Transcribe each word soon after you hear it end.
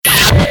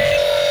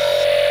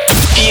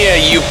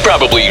You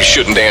probably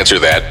shouldn't answer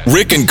that.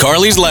 Rick and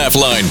Carly's Laugh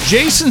Line.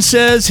 Jason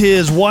says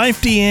his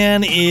wife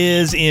Deanne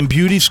is in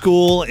beauty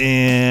school,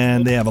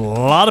 and they have a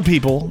lot of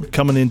people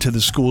coming into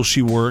the school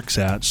she works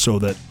at so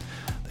that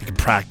they can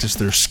practice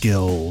their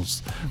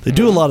skills. They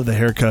do a lot of the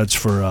haircuts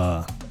for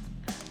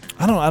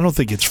I don't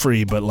think it's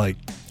free, but like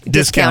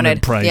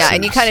discounted prices. Yeah,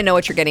 and you kind of know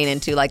what you're getting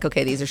into. Like,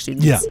 okay, these are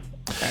students. Yeah.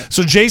 Okay.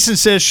 So Jason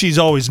says she's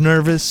always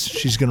nervous.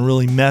 She's going to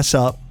really mess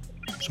up.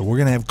 So we're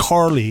going to have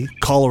Carly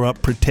call her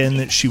up, pretend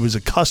that she was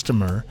a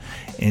customer,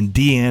 and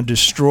Deanne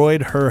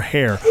destroyed her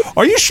hair.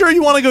 Are you sure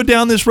you want to go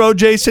down this road,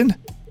 Jason?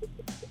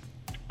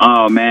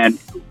 Oh, man,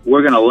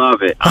 we're going to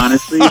love it.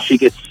 Honestly, she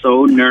gets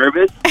so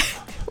nervous.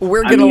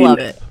 We're going to love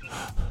it.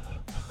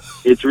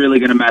 It's really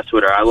going to mess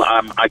with her.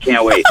 I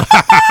can't wait.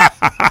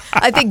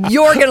 I think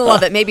you're going to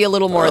love it. Maybe a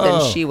little more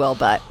than she will,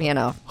 but, you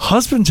know.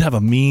 Husbands have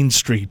a mean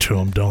streak to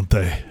them, don't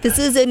they? This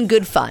is in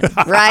good fun,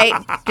 right,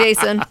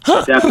 Jason?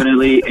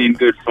 Definitely in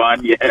good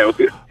fun. Yeah,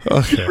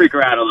 just freak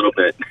her out a little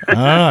bit. All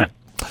right.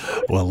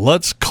 Well,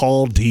 let's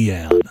call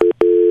Deanne.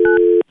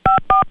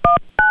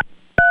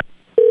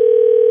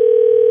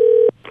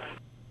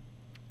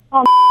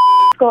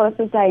 School,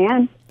 this is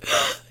Diane.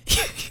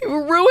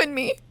 You ruined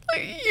me.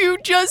 You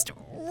just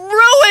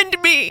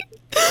ruined me.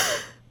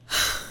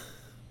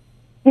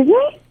 Excuse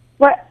me?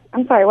 What?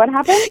 I'm sorry, what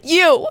happened?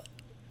 You.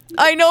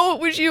 I know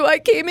it was you. I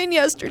came in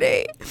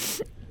yesterday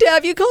to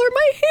have you color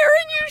my hair,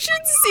 and you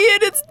should see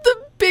it. It's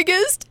the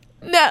biggest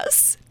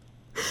mess.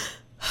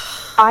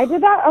 I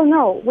did that? Oh,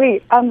 no.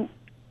 Wait, I'm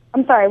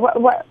sorry.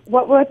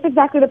 What's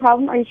exactly the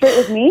problem? Are you sure it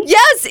was me?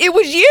 Yes, it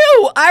was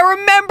you. I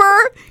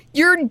remember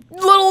your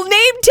little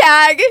name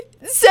tag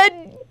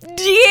said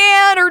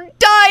Deanne or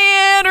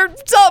Diane or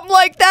something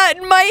like that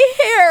in my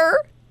hair.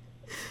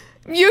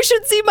 You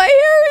should see my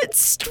hair. It's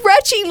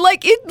stretching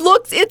like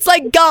it's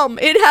like gum.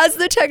 It has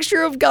the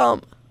texture of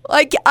gum.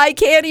 Like I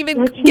can't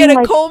even get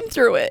a comb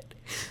through it.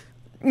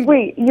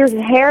 Wait, your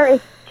hair is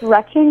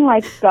stretching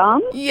like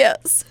gum?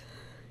 Yes.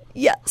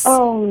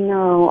 Oh,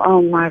 no.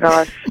 Oh, my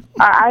gosh.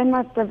 I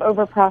must have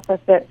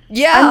overprocessed it.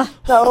 Yeah.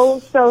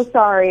 I'm so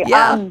sorry.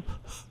 Yeah.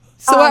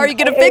 So how are you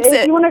going to fix it?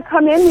 If you want to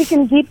come in, we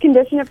can deep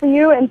condition it for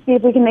you and see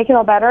if we can make it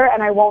all better,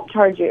 and I won't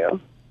charge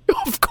you.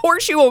 Of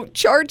course you won't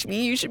charge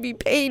me. You should be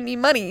paying me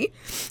money.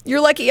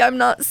 You're lucky I'm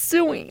not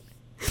suing.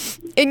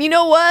 And you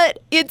know what?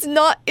 It's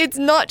not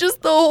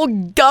just the whole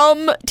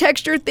gum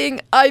texture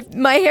thing.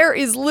 My hair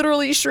is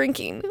literally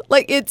shrinking.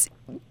 Like it's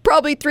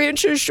probably 3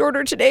 inches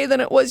shorter today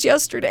than it was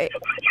yesterday.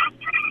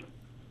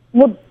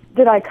 Well,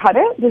 did I cut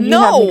it? Did you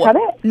have me cut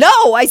it?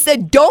 No, I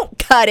said don't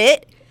cut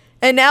it.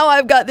 And now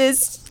I've got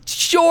this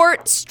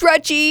short,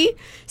 stretchy,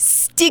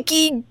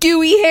 sticky,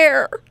 gooey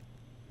hair.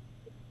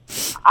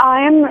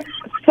 I'm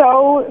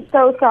so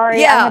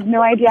sorry. Yeah. I have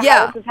no idea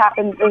how this has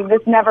happened.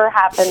 This never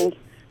happened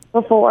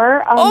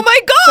before. Oh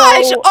my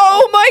gosh!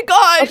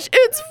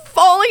 It's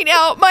falling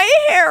out my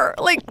hair.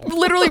 Like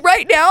literally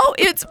right now,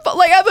 it's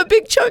like I have a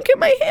big chunk in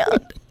my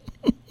hand.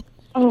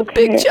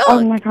 Okay. Big chunk.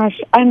 Oh my gosh,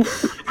 I'm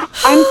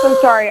so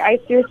sorry. I'm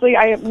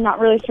not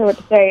really sure what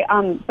to say.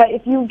 But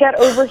if you get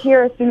over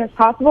here as soon as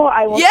possible,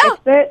 I will fix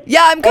it.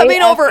 Yeah, I'm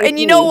coming over. And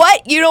you know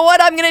what?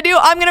 I'm gonna do?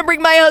 I'm gonna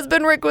bring my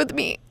husband Rick with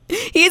me.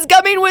 He's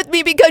coming with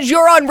me because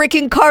you're on Rick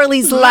and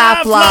Carly's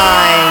Laugh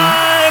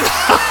Line.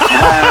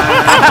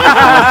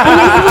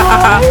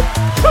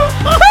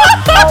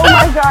 Oh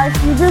my gosh,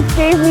 you just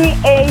gave me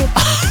a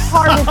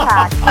heart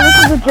attack.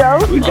 This is a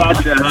joke? We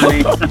got you,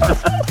 honey.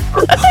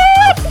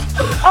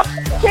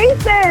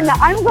 Jason,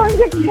 I'm going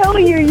to kill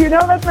you. You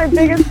know that's my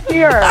biggest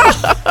fear.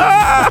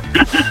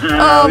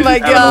 Oh my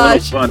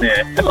gosh.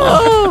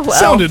 Oh, wow.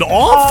 Sounded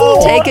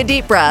awful. Take a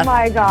deep breath. Oh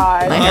my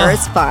God. My hair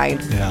is fine.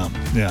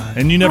 Yeah.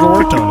 And you never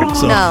worked on it.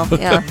 So. No,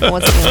 yeah.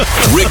 Once again.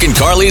 Rick and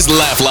Carly's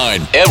Laugh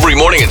Line. Every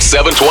morning at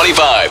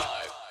 7:25.